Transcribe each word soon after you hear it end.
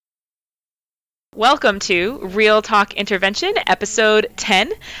Welcome to Real Talk Intervention, episode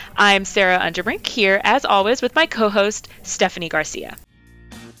 10. I'm Sarah Underbrink, here as always with my co-host, Stephanie Garcia.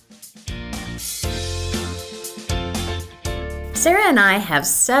 Sarah and I have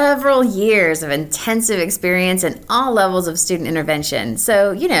several years of intensive experience in all levels of student intervention.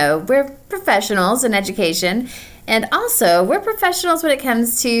 So, we're professionals in education, and also we're professionals when it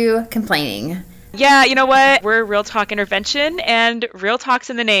comes to complaining. Yeah, you know what? We're Real Talk Intervention, and Real Talk's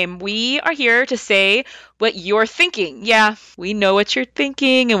in the name. We are here to say what you're thinking. Yeah, we know what you're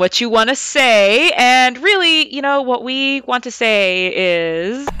thinking and what you want to say, and really, what we want to say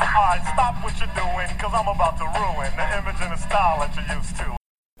is... Alright, stop what you're doing, because I'm about to ruin the image and the style that you're used to.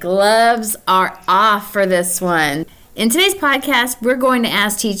 Gloves are off for this one. In today's podcast, we're going to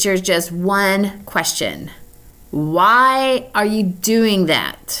ask teachers just one question. Why are you doing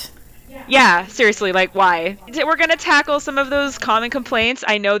that? Yeah, seriously, why? We're going to tackle some of those common complaints.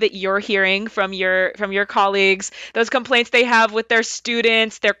 I know that you're hearing from your colleagues, those complaints they have with their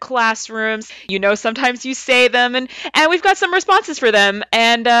students, their classrooms. Sometimes you say them, and we've got some responses for them,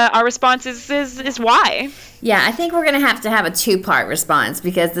 and our response is why. Yeah, I think we're going to have a two-part response,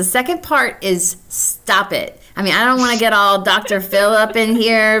 because the second part is stop it. I mean, I don't want to get all Dr. Phil up in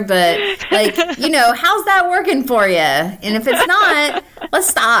here, but, how's that working for you? And if it's not, let's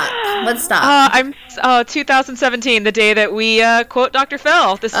stop. 2017, the day that we quote Dr.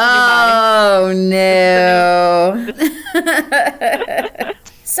 Phil. This is oh, no.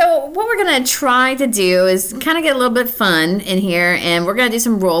 So what we're going to try to do is kind of get a little bit fun in here, and we're going to do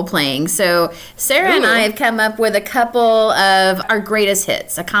some role playing. So Sarah and I have come up with a couple of our greatest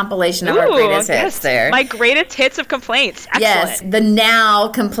hits, a compilation of our greatest hits there. My greatest hits of complaints. Excellent. Yes, the Now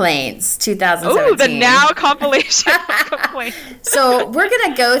Complaints 2017. Ooh, the Now compilation of complaints. So we're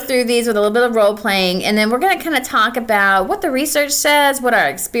going to go through these with a little bit of role playing, and then we're going to kind of talk about what the research says, what our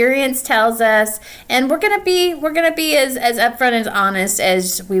experience tells us, and we're going to be as upfront and honest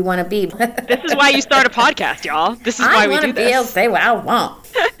as we want to be. This is why you start a podcast, y'all. This is why we do this. I want to be able to say what I want.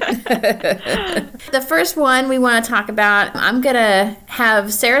 The first one we want to talk about, I'm going to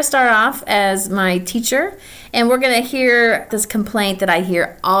have Sarah start off as my teacher, and we're going to hear this complaint that I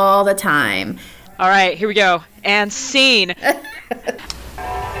hear all the time. All right, here we go. And scene.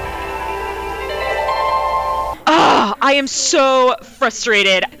 I am so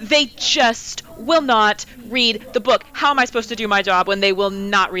frustrated. They just will not read the book. How am I supposed to do my job when they will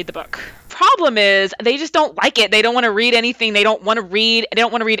not read the book? Problem is, they just don't like it. They don't want to read anything. They don't want to read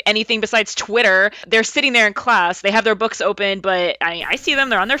anything besides Twitter. They're sitting there in class. They have their books open, but I see them.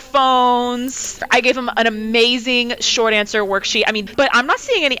 They're on their phones. I gave them an amazing short answer worksheet. But I'm not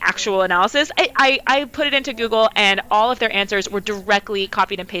seeing any actual analysis. I put it into Google, and all of their answers were directly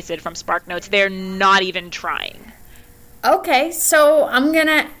copied and pasted from SparkNotes. They're not even trying. Okay, so I'm going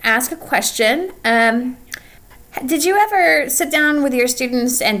to ask a question. Did you ever sit down with your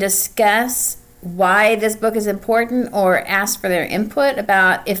students and discuss why this book is important, or ask for their input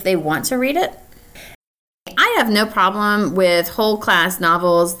about if they want to read it? I have no problem with whole class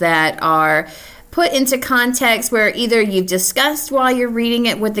novels that are put into context where either you've discussed while you're reading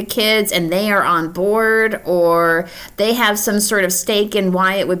it with the kids and they are on board, or they have some sort of stake in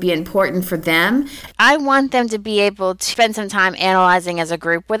why it would be important for them. I want them to be able to spend some time analyzing as a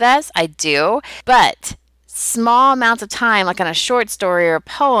group with us. I do. But small amounts of time, like on a short story or a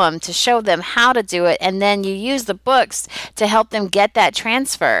poem, to show them how to do it, and then you use the books to help them get that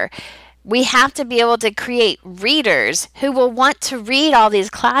transfer. We have to be able to create readers who will want to read all these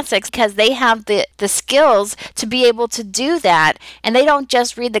classics because they have the skills to be able to do that. And they don't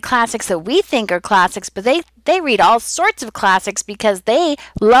just read the classics that we think are classics, but they read all sorts of classics because they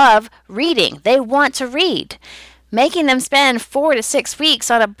love reading. They want to read. Making them spend 4 to 6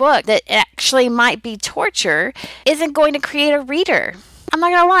 weeks on a book that actually might be torture isn't going to create a reader. I'm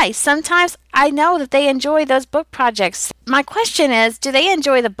not going to lie. Sometimes I know that they enjoy those book projects. My question is, do they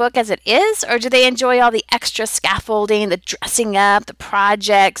enjoy the book as it is, or do they enjoy all the extra scaffolding, the dressing up, the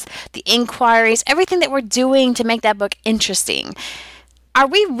projects, the inquiries, everything that we're doing to make that book interesting? Are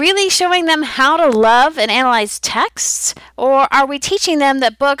we really showing them how to love and analyze texts? Or are we teaching them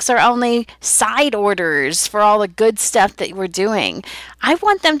that books are only side orders for all the good stuff that we're doing? I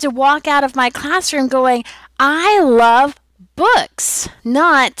want them to walk out of my classroom going, I love books,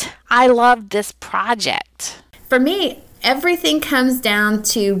 not I love this project. For me, everything comes down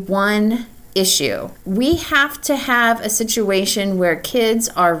to one issue. We have to have a situation where kids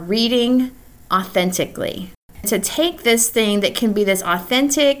are reading authentically. To take this thing that can be this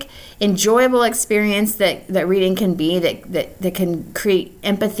authentic, enjoyable experience that reading can be, that can create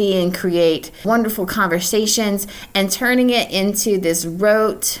empathy and create wonderful conversations, and turning it into this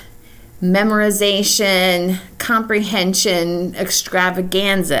rote memorization, comprehension,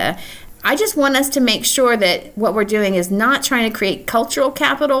 extravaganza. I just want us to make sure that what we're doing is not trying to create cultural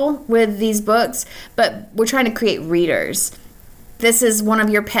capital with these books, but we're trying to create readers. This is one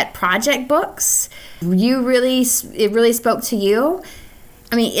of your pet project books. It really spoke to you.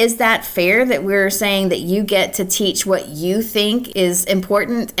 I mean, is that fair that we're saying that you get to teach what you think is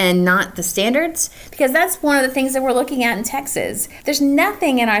important and not the standards? Because that's one of the things that we're looking at in Texas. There's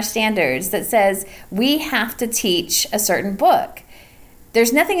nothing in our standards that says we have to teach a certain book.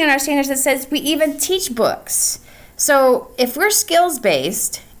 There's nothing in our standards that says we even teach books. So if we're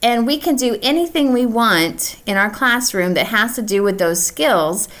skills-based and we can do anything we want in our classroom that has to do with those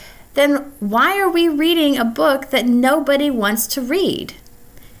skills, then why are we reading a book that nobody wants to read?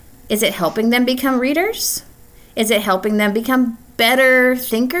 Is it helping them become readers? Is it helping them become better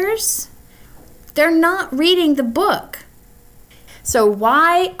thinkers? They're not reading the book. So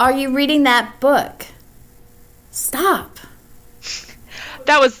why are you reading that book? Stop.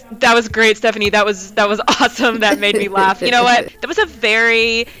 That was great, Stephanie. That was awesome. That made me laugh. You know what? That was a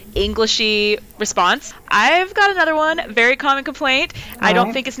very Englishy response. I've got another one. Very common complaint. I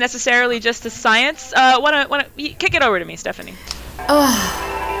don't think it's necessarily just a science. Kick it over to me, Stephanie.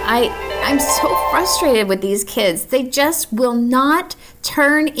 I'm so frustrated with these kids. They just will not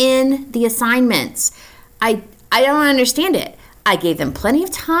turn in the assignments. I don't understand it. I gave them plenty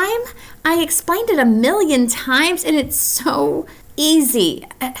of time. I explained it 1,000,000 times, and it's so easy.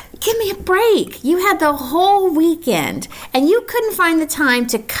 Give me a break. You had the whole weekend, and you couldn't find the time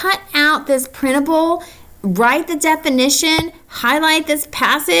to cut out this printable, write the definition, highlight this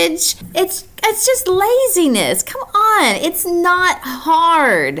passage. It's just laziness. Come on. It's not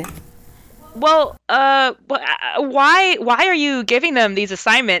hard. Well, why are you giving them these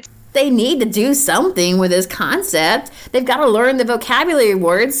assignments? They need to do something with this concept. They've got to learn the vocabulary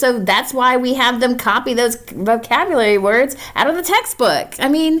words, so that's why we have them copy those vocabulary words out of the textbook. I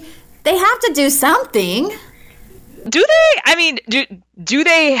mean, they have to do something. Do they? I mean, do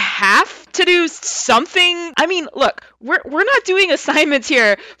they have to do something? I mean, look, we're not doing assignments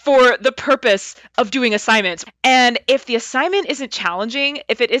here for the purpose of doing assignments. And if the assignment isn't challenging,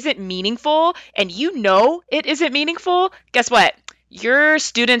 if it isn't meaningful, and you know it isn't meaningful, guess what? Your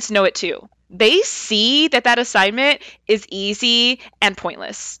students know it too. They see that assignment is easy and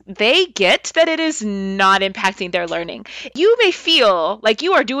pointless. They get that it is not impacting their learning. You may feel like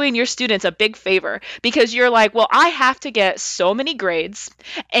you are doing your students a big favor because you're like, well, I have to get so many grades,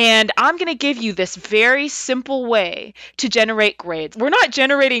 and I'm going to give you this very simple way to generate grades. We're not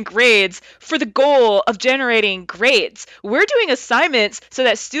generating grades for the goal of generating grades. We're doing assignments so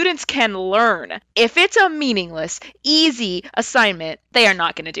that students can learn. If it's a meaningless, easy assignment, they are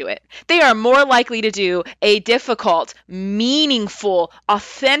not going to do it. They are more likely to do a difficult, meaningful,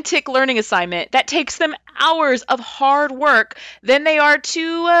 authentic learning assignment that takes them hours of hard work than they are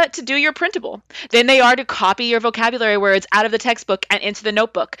to do your printable. Than they are to copy your vocabulary words out of the textbook and into the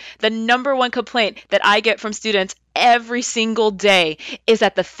notebook. The number one complaint that I get from students every single day is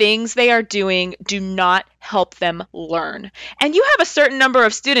that the things they are doing do not help them learn. And you have a certain number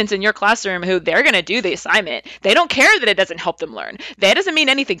of students in your classroom who they're going to do the assignment. They don't care that it doesn't help them learn. That doesn't mean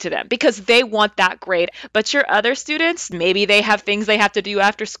anything to them because they want that grade. But your other students, maybe they have things they have to do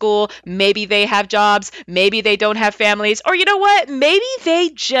after school. Maybe they have jobs. Maybe they don't have families. Or you know what? Maybe they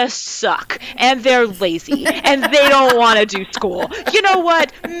just suck and they're lazy and they don't want to do school. You know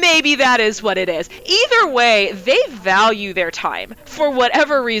what? Maybe that is what it is. Either way, they value their time for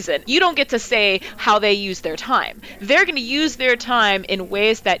whatever reason. You don't get to say how they use their time. They're going to use their time in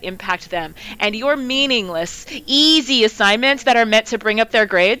ways that impact them. And your meaningless, easy assignments that are meant to bring up their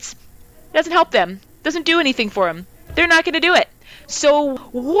grades doesn't help them. Doesn't do anything for them. They're not going to do it. So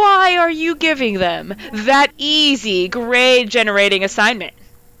why are you giving them that easy grade generating assignment?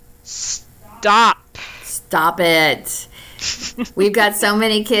 Stop. Stop it. We've got so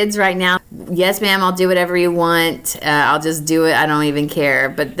many kids right now. Yes, ma'am, I'll do whatever you want. I'll just do it. I don't even care.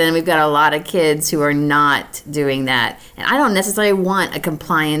 But then we've got a lot of kids who are not doing that. And I don't necessarily want a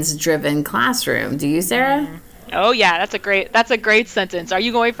compliance-driven classroom. Do you, Sarah? Oh, yeah, that's a great sentence. Are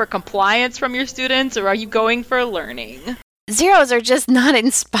you going for compliance from your students or are you going for learning? Zeros are just not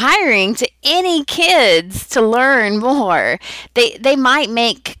inspiring to any kids to learn more. They might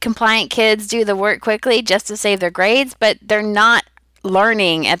make compliant kids do the work quickly just to save their grades, but they're not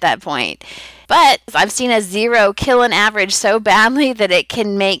learning at that point. But I've seen a zero kill an average so badly that it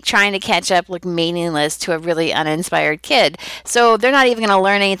can make trying to catch up look meaningless to a really uninspired kid. So they're not even going to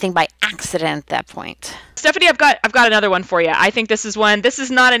learn anything by accident at that point. Stephanie, I've got another one for you. I think this is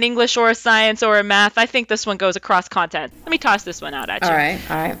not an English or a science or a math. I think this one goes across content. Let me toss this one out at you. All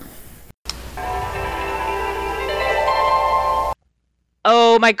right.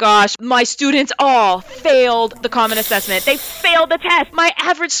 Oh my gosh, my students all failed the common assessment. They failed the test. My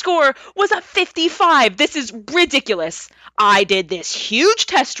average score was a 55. This is ridiculous. I did this huge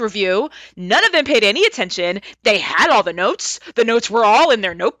test review. None of them paid any attention. They had all the notes. The notes were all in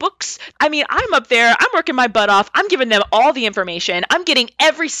their notebooks. I mean, I'm up there. I'm working my butt off. I'm giving them all the information. I'm getting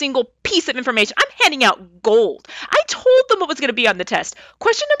every single piece of information. I'm handing out gold. I told them what was going to be on the test.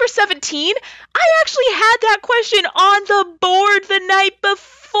 Question number 17, I actually had that question on the board the night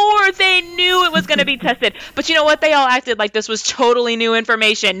before they knew it was going to be tested. But you know what? They all acted like this was totally new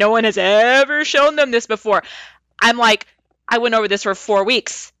information. No one has ever shown them this before. I'm like, I went over this for 4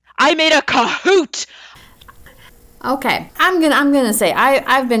 weeks. I made a Kahoot. Okay, I'm gonna say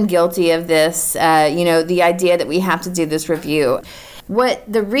I've been guilty of this. The idea that we have to do this review.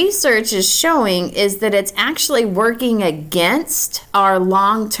 What the research is showing is that it's actually working against our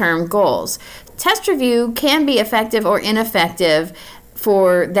long-term goals. Test review can be effective or ineffective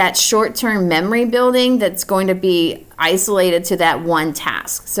for that short-term memory building that's going to be isolated to that one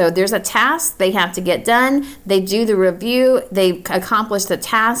task. So there's a task they have to get done, they do the review, they accomplish the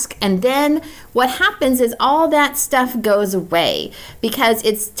task, and then what happens is all that stuff goes away because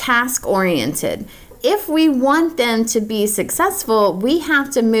it's task-oriented. If we want them to be successful, we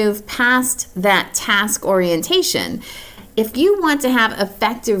have to move past that task orientation. If you want to have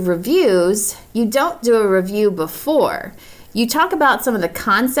effective reviews, you don't do a review before. You talk about some of the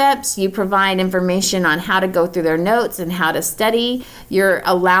concepts, you provide information on how to go through their notes and how to study. You're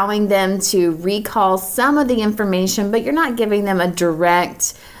allowing them to recall some of the information, but you're not giving them a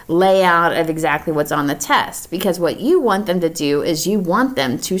direct layout of exactly what's on the test, because what you want them to do is you want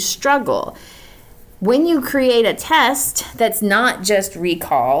them to struggle. When you create a test that's not just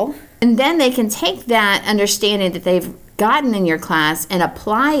recall, and then they can take that understanding that they've gotten in your class and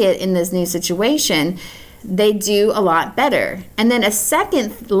apply it in this new situation, they do a lot better. And then a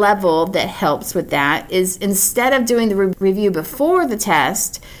second level that helps with that is instead of doing the review before the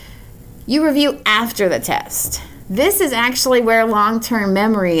test, you review after the test. This is actually where long-term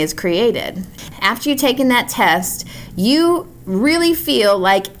memory is created. After you've taken that test, you really feel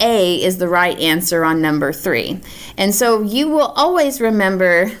like A is the right answer on number 3. And so you will always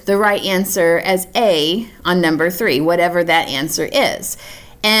remember the right answer as A on number 3, whatever that answer is.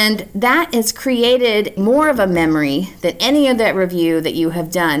 And that has created more of a memory than any of that review that you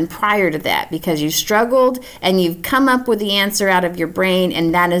have done prior to that, because you struggled and you've come up with the answer out of your brain,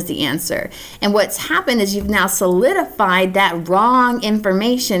 and that is the answer. And what's happened is you've now solidified that wrong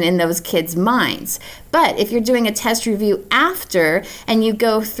information in those kids' minds. But if you're doing a test review after and you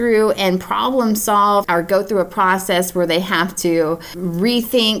go through and problem solve or go through a process where they have to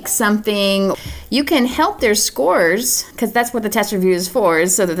rethink something, you can help their scores, because that's what the test review is for,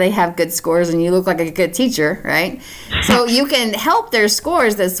 is so that they have good scores and you look like a good teacher, right? So you can help their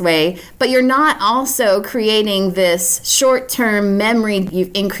scores this way, but you're not also creating this short-term memory.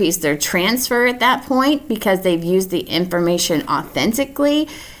 You've increased their transfer at that point because they've used the information authentically.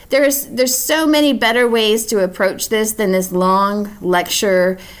 There's so many better ways to approach this than this long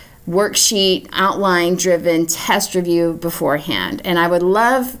lecture, worksheet, outline-driven test review beforehand. And I would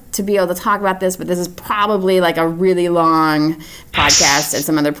love to be able to talk about this, but this is probably like a really long podcast at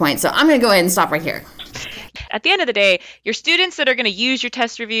some other point. So I'm going to go ahead and stop right here. At the end of the day, your students that are going to use your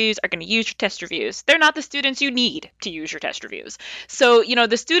test reviews are going to use your test reviews. They're not the students you need to use your test reviews. So,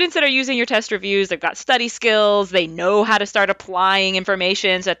 the students that are using your test reviews, they've got study skills, they know how to start applying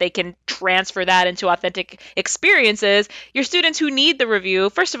information so that they can transfer that into authentic experiences. Your students who need the review,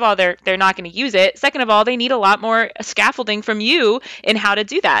 first of all, they're not going to use it. Second of all, they need a lot more scaffolding from you in how to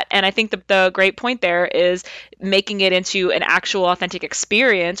do that. And I think the great point there is making it into an actual authentic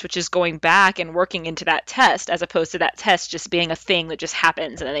experience, which is going back and working into that test, as opposed to that test just being a thing that just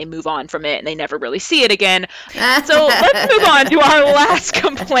happens and then they move on from it and they never really see it again. So let's move on to our last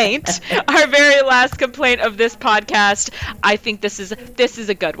complaint, our very last complaint of this podcast. I think this is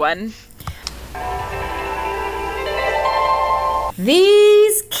a good one.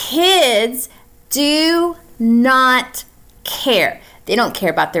 These kids do not care. They don't care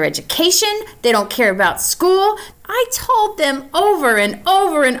about their education. They don't care about school. I told them over and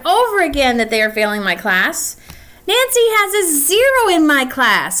over and over again that they are failing my class. Nancy has a 0 in my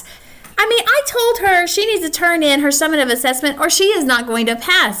class. I mean, I told her she needs to turn in her summative assessment or she is not going to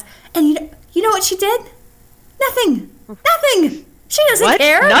pass. And you know what she did? Nothing. She doesn't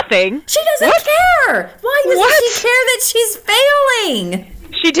care. Nothing? She doesn't care. Why doesn't she care that she's failing?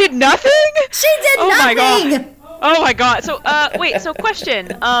 She did nothing? She did nothing. Oh my god. So, wait, so question.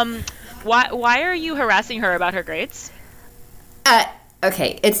 Why are you harassing her about her grades?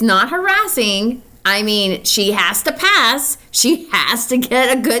 Okay, it's not harassing. I mean, she has to pass. She has to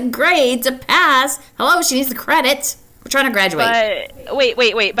get a good grade to pass. Hello, she needs the credit. We're trying to graduate. But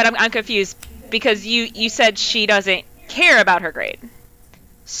wait. But I'm confused because you said she doesn't care about her grade.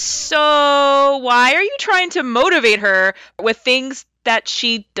 So why are you trying to motivate her with things that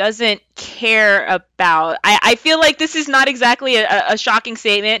she doesn't care about? I feel like this is not exactly a shocking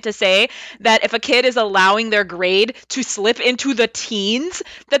statement to say that if a kid is allowing their grade to slip into the teens,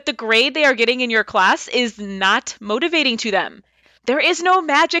 that the grade they are getting in your class is not motivating to them. There is no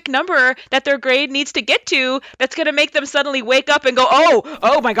magic number that their grade needs to get to that's going to make them suddenly wake up and go,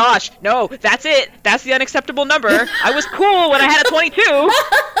 oh my gosh, no, that's it. That's the unacceptable number. I was cool when I had a 22,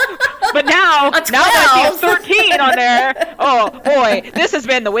 but now that I see a 13 on there, oh boy, this has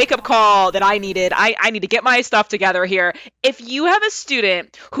been the wake-up call that I needed. I need to get my stuff together here. If you have a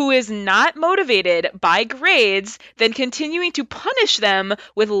student who is not motivated by grades, then continuing to punish them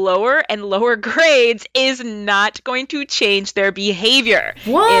with lower and lower grades is not going to change their behavior.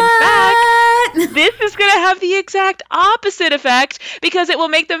 What? In fact, this is going to have the exact opposite effect because it will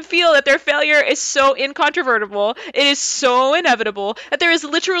make them feel that their failure is so incontrovertible, it is so inevitable, that there is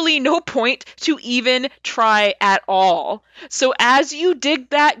literally no point to even try at all. So as you dig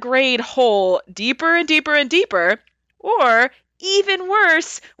that grade hole deeper and deeper and deeper, or even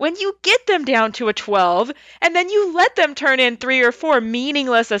worse, when you get them down to a 12, and then you let them turn in 3 or 4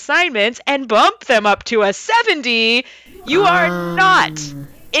 meaningless assignments and bump them up to a 70, you are not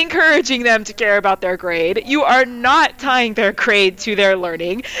encouraging them to care about their grade. You are not tying their grade to their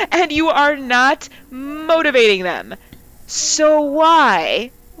learning, and you are not motivating them. So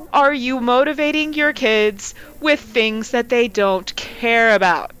why are you motivating your kids with things that they don't care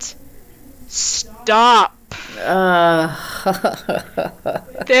about? Stop.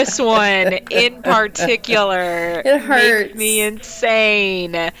 This one in particular It hurts. makes me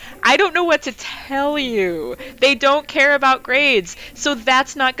insane. I don't know what to tell you. They don't care about grades, so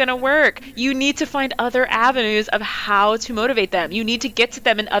that's not going to work. You need to find other avenues of how to motivate them. You need to get to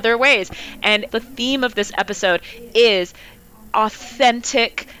them in other ways. And the theme of this episode is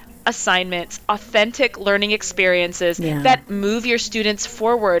authentic assignments, authentic learning experiences that move your students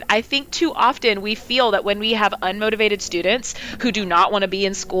forward. I think too often we feel that when we have unmotivated students who do not want to be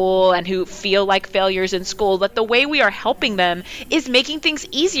in school and who feel like failures in school, that the way we are helping them is making things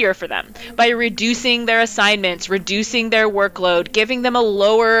easier for them by reducing their assignments, reducing their workload, giving them a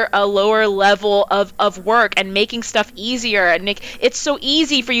lower level of work and making stuff easier and make it's so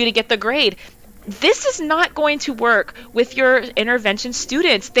easy for you to get the grade. This is not going to work with your intervention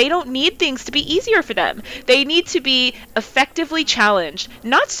students. They don't need things to be easier for them. They need to be effectively challenged.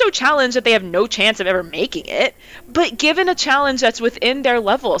 Not so challenged that they have no chance of ever making it, but given a challenge that's within their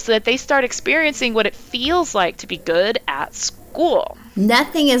level so that they start experiencing what it feels like to be good at school.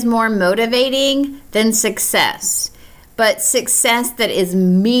 Nothing is more motivating than success. But success that is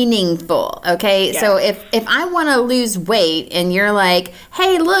meaningful, okay? Yeah. So if I want to lose weight and you're like,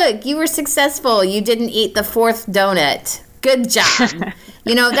 hey, look, you were successful. You didn't eat the 4th donut. Good job.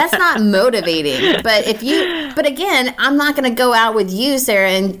 That's not motivating. But again, I'm not going to go out with you,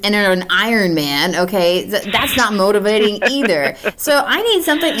 Sarah, and enter an Ironman, okay? That's not motivating either. So I need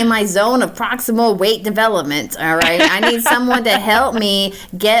something in my zone of proximal weight development, all right? I need someone to help me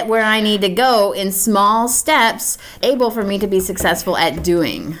get where I need to go in small steps, able for me to be successful at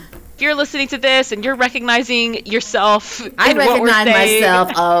doing. If you're listening to this and you're recognizing yourself I recognize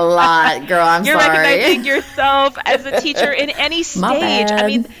myself a lot, girl. I'm you're sorry. You're recognizing yourself as a teacher in any stage. My bad. I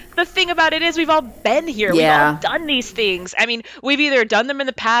mean, the thing about it is we've all been here. Yeah. We've all done these things. I mean, we've either done them in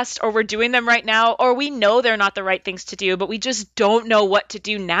the past or we're doing them right now, or we know they're not the right things to do, but we just don't know what to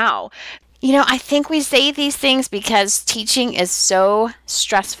do now. I think we say these things because teaching is so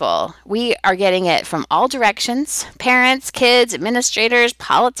stressful. We are getting it from all directions: parents, kids, administrators,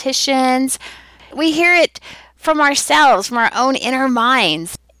 politicians. We hear it from ourselves, from our own inner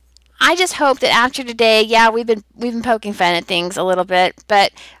minds. I just hope that after today, we've been poking fun at things a little bit,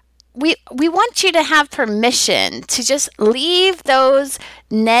 but we want you to have permission to just leave those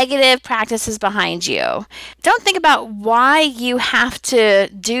negative practices behind you. Don't think about why you have to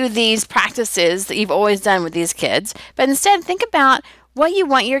do these practices that you've always done with these kids, but instead think about what you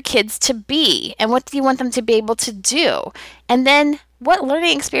want your kids to be and what you want them to be able to do, and then what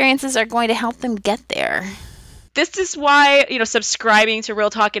learning experiences are going to help them get there. This is why, subscribing to Real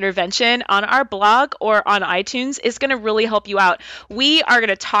Talk Intervention on our blog or on iTunes is going to really help you out. We are going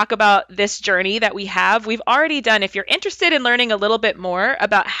to talk about this journey that we have. We've already done, if you're interested in learning a little bit more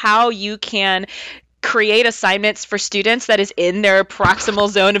about how you can create assignments for students that is in their proximal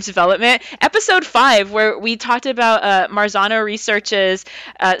zone of development. Episode 5, where we talked about Marzano Research's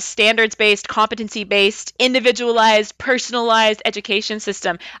standards-based, competency-based, individualized, personalized education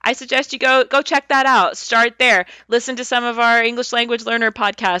system. I suggest you go check that out. Start there. Listen to some of our English language learner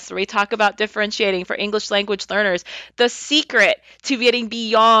podcasts where we talk about differentiating for English language learners. The secret to getting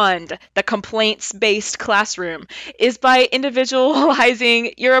beyond the complaints-based classroom is by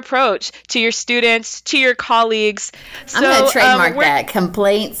individualizing your approach to your students, to your colleagues. So, I'm going to trademark that.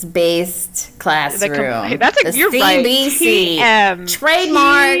 Complaints-based classroom. You're right. CBC.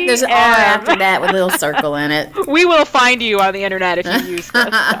 Trademark. There's an R after that with a little circle in it. We will find you on the internet if you use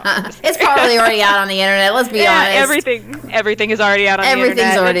this. It's probably already out on the internet. Let's be honest. Everything is already out on the internet.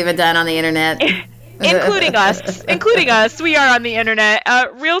 Everything's already been done on the internet. Including us. We are on the internet.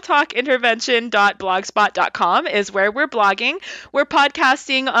 realtalkintervention.blogspot.com is where we're blogging. We're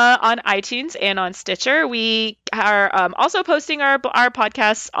podcasting on iTunes and on Stitcher. We are also posting our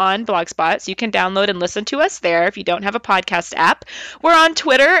podcasts on Blogspot, so you can download and listen to us there if you don't have a podcast app. We're on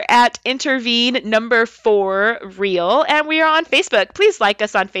Twitter at intervene4real, and we are on Facebook. Please like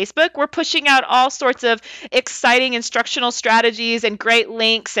us on Facebook. We're pushing out all sorts of exciting instructional strategies and great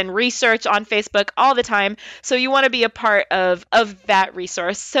links and research on Facebook all the time, so you want to be a part of that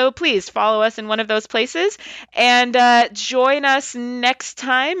resource. So please follow us in one of those places, and join us next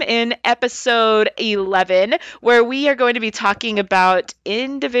time in episode 11, where we are going to be talking about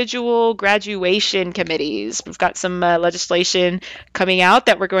individual graduation committees. We've got some legislation coming out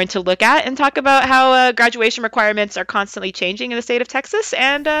that we're going to look at and talk about how graduation requirements are constantly changing in the state of Texas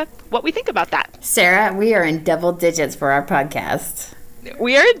and what we think about that. Sarah, we are in double digits for our podcast.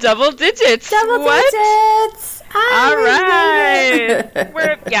 We are in double digits. Digits. All right.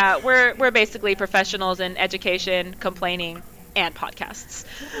 We're basically professionals in education, complaining, and podcasts.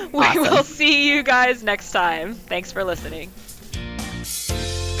 Awesome. We will see you guys next time. Thanks for listening.